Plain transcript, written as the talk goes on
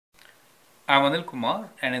I'm Anil Kumar,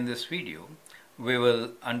 and in this video we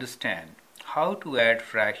will understand how to add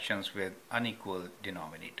fractions with unequal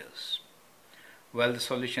denominators. Well, the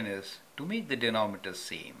solution is to make the denominators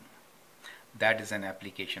same. That is an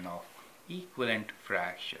application of equivalent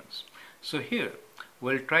fractions. So here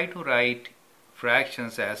we'll try to write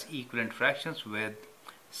fractions as equivalent fractions with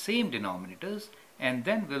same denominators, and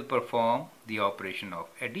then we'll perform the operation of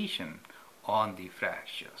addition on the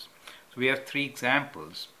fractions. So we have three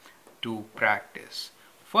examples to practice.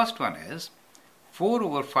 First one is 4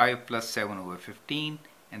 over 5 plus 7 over 15,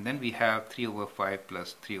 and then we have 3 over 5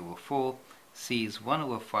 plus 3 over 4. C is 1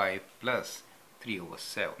 over 5 plus 3 over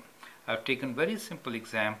 7. I've taken very simple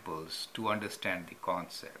examples to understand the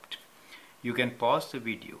concept. You can pause the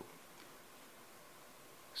video,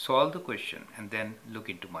 solve the question, and then look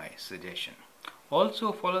into my suggestion.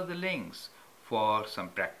 Also follow the links for some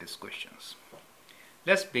practice questions.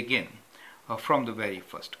 Let's begin from the very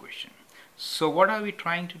first question. So what are we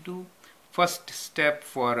trying to do? First step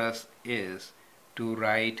for us is to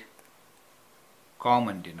write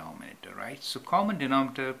common denominator, right? So common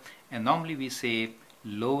denominator, and normally we say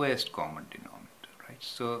lowest common denominator, right?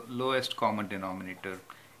 So lowest common denominator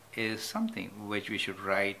is something which we should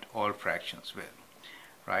write all fractions with,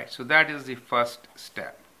 right? So that is the first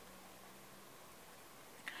step.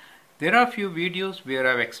 There are a few videos where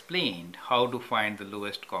I've explained how to find the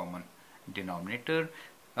lowest common denominator.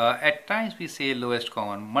 At times we say lowest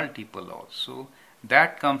common multiple also.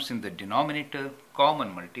 That comes in the denominator,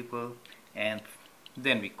 common multiple, and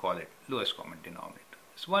then we call it lowest common denominator.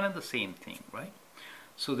 It's one and the same thing, right?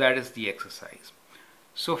 So that is the exercise.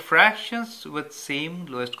 So fractions with same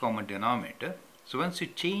lowest common denominator. So once you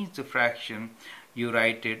change the fraction, you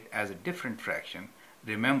write it as a different fraction.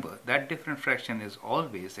 Remember that different fraction is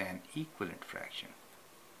always an equivalent fraction.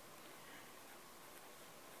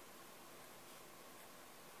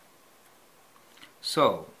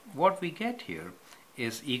 So what we get here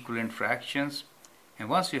is equivalent fractions, and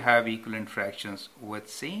once you have equivalent fractions with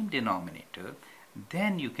same denominator,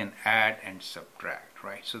 then you can add and subtract,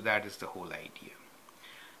 right? So that is the whole idea.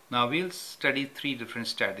 Now we'll study three different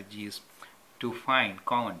strategies to find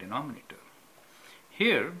common denominator.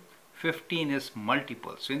 Here 15 is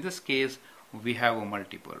multiple, so in this case we have a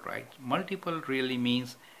multiple, right? Multiple really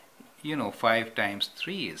means 5 times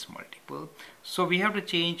 3 is multiple. So we have to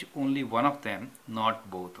change only one of them, not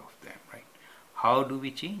both of them, right? How do we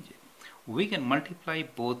change it? We can multiply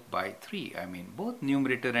both by 3. I mean both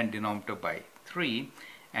numerator and denominator by 3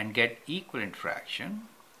 and get equivalent fraction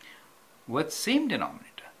with same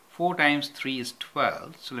denominator. 4 times 3 is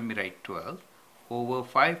 12. So let me write 12 over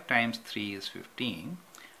 5 times 3 is 15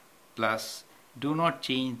 plus, do not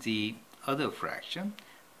change the other fraction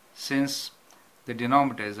since the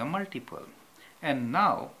denominator is a multiple. And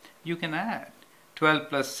now you can add 12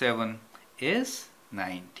 plus 7 is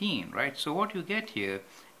 19, right? So what you get here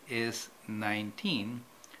is 19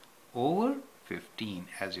 over 15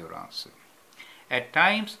 as your answer. At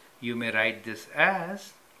times you may write this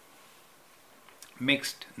as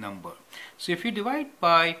mixed number. So if you divide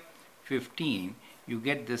by 15, you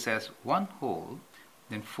get this as 1 whole,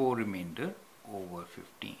 then 4 remainder over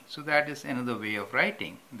 15. So that is another way of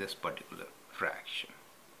writing this particular fraction,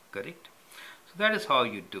 correct? So that is how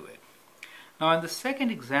you do it. Now in the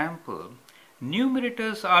second example,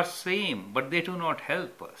 numerators are same, but they do not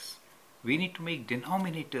help us. We need to make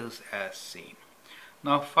denominators as same.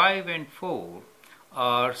 Now 5 and 4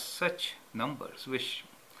 are such numbers which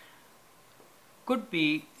could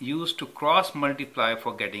be used to cross multiply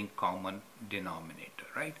for getting common denominator,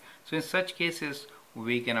 right? So in such cases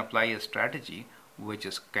we can apply a strategy which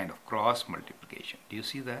is kind of cross multiplication. Do you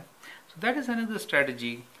see that? So that is another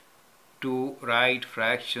strategy to write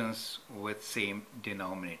fractions with same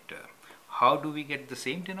denominator. How do we get the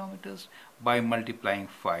same denominators? By multiplying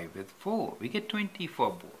 5 with 4. We get 20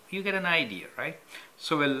 for both. You get an idea, right?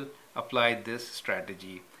 So we'll apply this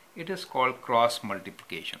strategy. It is called cross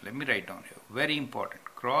multiplication. Let me write down here. Very important.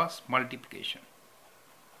 Cross multiplication.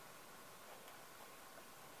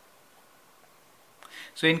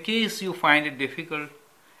 So in case you find it difficult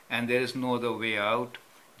and there is no other way out,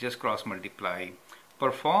 just cross multiply.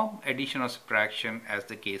 Perform addition or subtraction as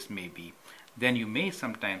the case may be. Then you may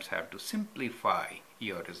sometimes have to simplify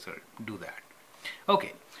your result. Do that.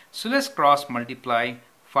 Okay, so let's cross multiply.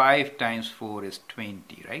 5 times 4 is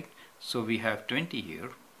 20, right? So we have 20 here.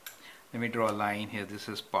 Let me draw a line here. This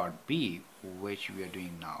is part B, which we are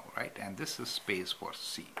doing now, right? And this is space for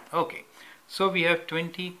C. Okay, so we have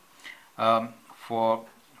 20 for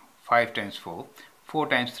 5 times 4. 4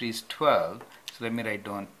 times 3 is 12. So let me write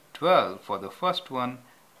down 12 for the first one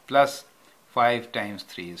plus 5 times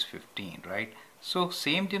 3 is 15, right? So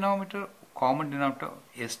same denominator, common denominator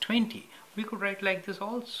is 20. We could write like this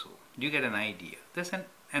also. You get an idea. There's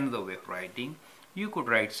another way of writing. You could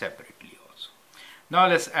write separately also. Now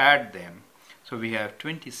let's add them. So we have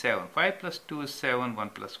 27. 5 plus 2 is 7. 1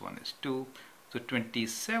 plus 1 is 2. So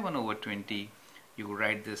 27 over 20, you could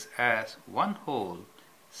write this as 1 whole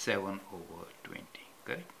 7 over 20.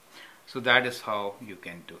 Correct? So that is how you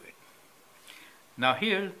can do it. Now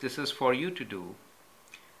here, this is for you to do.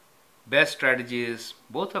 Best strategy is,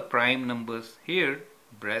 both are prime numbers. Here,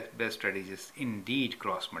 best strategy is indeed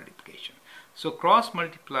cross multiplication. So cross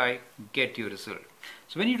multiply, get your result.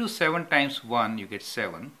 So when you do 7 times 1, you get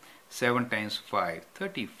 7. 7 times 5,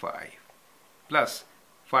 35. Plus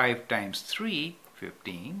 5 times 3,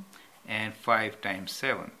 15. And 5 times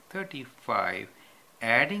 7, 35.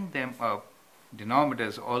 Adding them up, denominator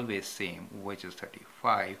is always same, which is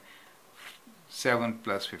 35. 7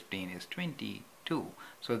 plus 15 is 22.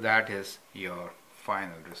 So that is your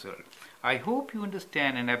final result. I hope you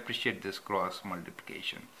understand and appreciate this cross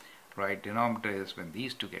multiplication. Right? Denominator is when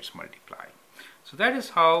these two gets multiplied. So that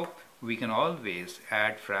is how we can always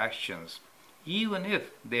add fractions even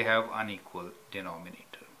if they have unequal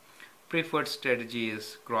denominator. Preferred strategy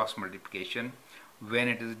is cross multiplication when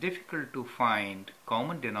it is difficult to find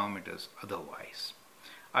common denominators otherwise.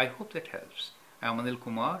 I hope that helps. I am Anil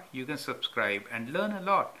Kumar. You can subscribe and learn a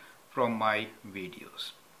lot from my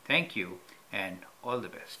videos. Thank you and all the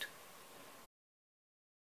best.